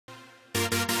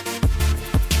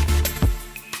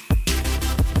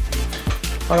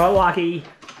I got lucky.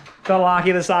 Got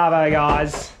lucky the Savo,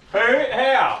 guys. Who?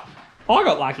 How? I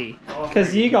got lucky.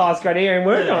 Because you guys got here and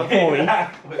worked on it for me.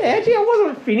 Exactly. Yeah, actually, I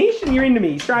wasn't finished and you're into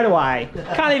me straight away.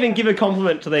 Can't even give a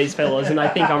compliment to these fellas and they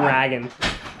think I'm ragging.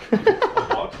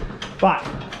 But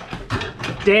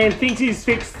Dan thinks he's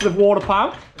fixed the water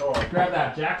pump. Oh, grab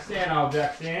that jack stand, old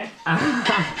jack stand.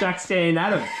 Jack stand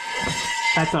Adam.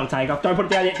 That's not a takeoff. Don't put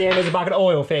it down yet, Dan. There's a bucket of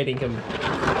oil, fair dinkum.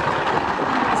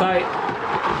 So,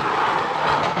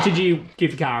 did you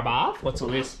give the car a bath? What's all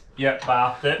this? Yep,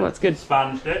 bathed it. Well, that's good.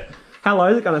 Sponged it. How low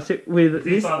is it going to sit with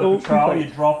this? Inside the control, you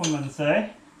drop them and see.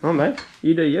 Oh, mate.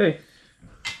 You do you.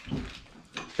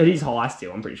 It is high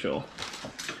still, I'm pretty sure.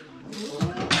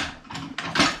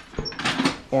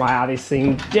 Wow, this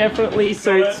thing definitely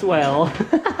suits well.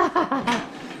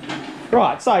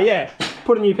 Right, so yeah,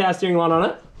 put a new power steering line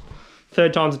on it.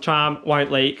 3rd time's a charm,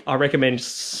 won't leak. I recommend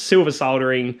silver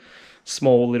soldering,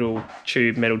 small little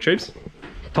tube, metal tubes.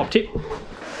 Top tip.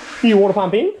 New water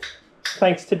pump in.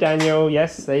 Thanks to Daniel.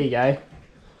 Yes, there you go.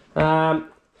 And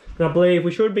I believe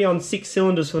we should be on 6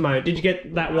 cylinders for the moment. Did you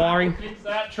get that wiring? Fix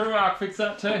that, True Arc, fix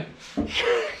that too.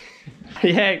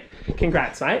 Yeah,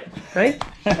 congrats, mate. Hey?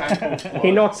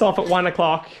 He knocks off at 1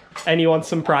 o'clock and he wants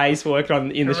some praise for working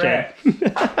on in the shed.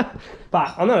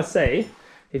 But I'm going to see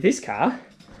if this car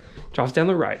drives down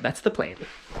the road. That's the plan.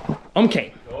 I'm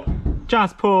keen.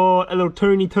 Just put a little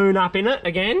toony tune up in it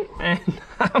again and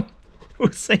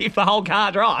we'll see if the whole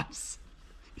car drives.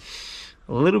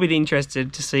 A little bit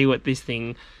interested to see what this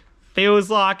thing feels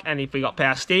like and if we got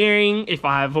power steering, if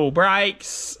I have full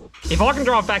brakes. If I can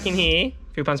drive back in here,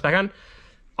 fuel pump's back on,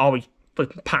 I'll be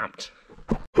flipping pumped.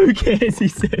 Who cares, he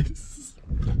says.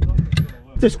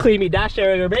 Just clear me dash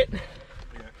area a bit. Yeah,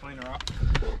 clean her up.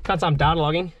 Cut some data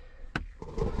logging.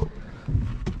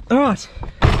 Alright.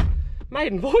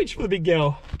 Maiden voyage for the big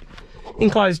girl.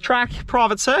 Enclosed track,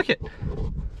 private circuit.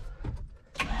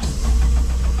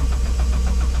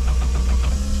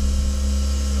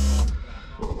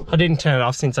 I didn't turn it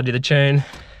off since I did the tune.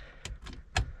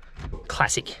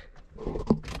 Classic.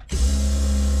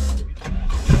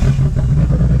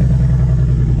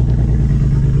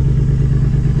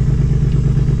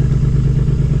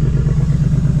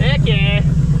 Heck yeah.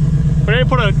 We need to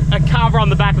put a cover on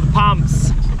the back of the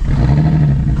pumps.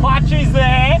 Clutch is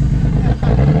there.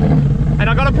 And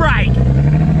I got a brake.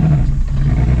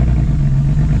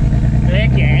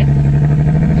 Heck yeah.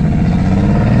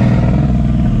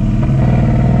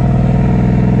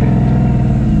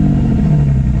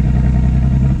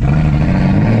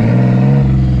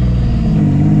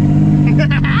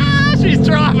 She's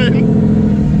driving.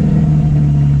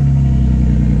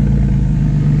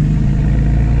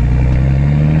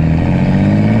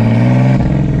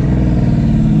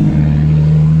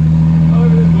 Oh,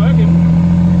 it's working.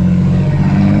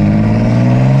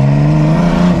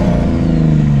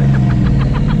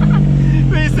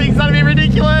 This thing's gonna be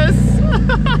ridiculous.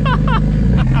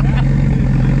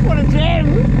 What a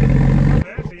gem.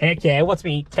 Heck yeah, what's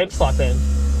me temps like then?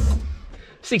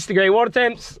 6-degree water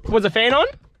temps. Was the fan on?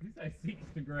 Did you say 6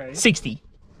 degrees? 60.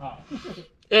 Oh.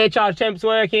 Air charge temp's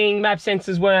working, map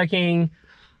sensor's working.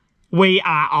 We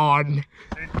are on.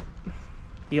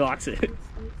 He likes it.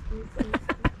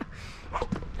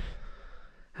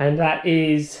 And that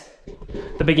is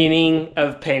the beginning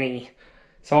of Penny.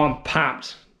 So I'm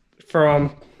pumped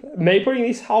from me putting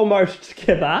this whole motor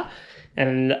together.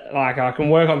 And like I can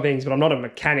work on things, but I'm not a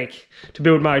mechanic to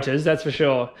build motors, that's for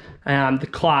sure. The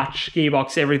clutch,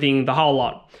 gearbox, everything, the whole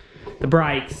lot. The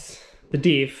brakes, the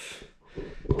diff,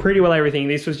 pretty well everything.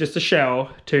 This was just a shell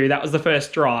too. That was the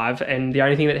first drive, and the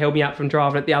only thing that held me up from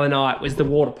driving it the other night was the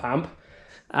water pump.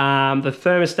 The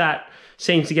thermostat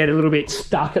seems to get a little bit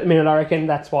stuck at the minute, I reckon.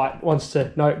 That's why it wants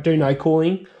to do no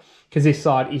cooling, because this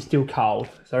side is still cold.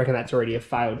 So I reckon that's already a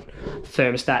failed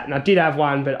thermostat. And I did have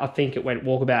one, but I think it went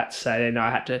walkabout, so then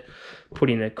I had to put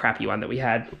in a crappy one that we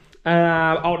had.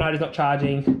 Alternator's not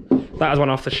charging. That was one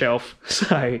off the shelf,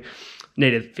 so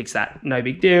need to fix that. No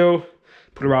big deal.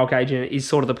 Put a roll cage in it is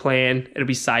sort of the plan. It'll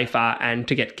be safer, and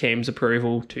to get Cam's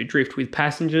approval to drift with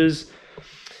passengers.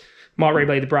 Might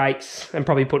rebleed the brakes and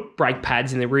probably put brake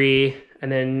pads in the rear,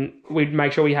 and then we'd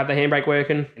make sure we have the handbrake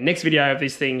working. Next video of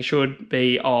this thing should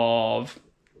be of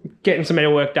getting some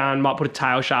metal work done. Might put a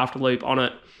tail shaft loop on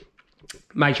it.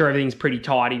 Make sure everything's pretty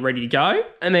tidy, ready to go.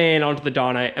 And then onto the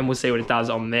dyno, and we'll see what it does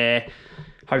on there.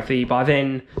 Hopefully by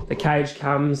then the cage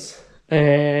comes,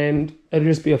 and it'll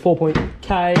just be a 4-point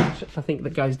cage, I think,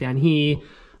 that goes down here,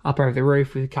 up over the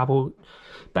roof with a couple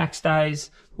backstays.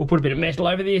 We'll put a bit of metal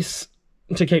over this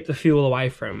to keep the fuel away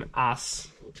from us.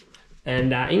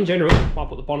 And in general, I'll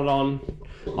put the bonnet on.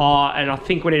 And I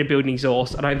think we need to build an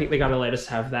exhaust. I don't think they're going to let us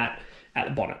have that at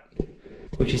the bonnet,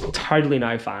 which is totally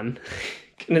no fun.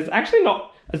 And it's actually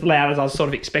not as loud as I was sort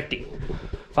of expecting.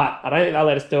 But I don't think they'll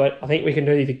let us do it. I think we can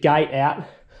do the gate out,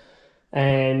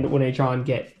 and we'll need to try and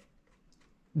get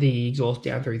the exhaust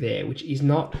down through there, which is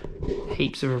not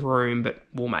heaps of room, but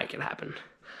we'll make it happen.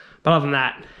 But other than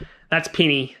that, that's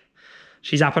Penny.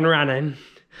 She's up and running,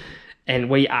 and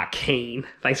we are keen.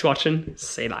 Thanks for watching.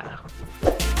 See you later.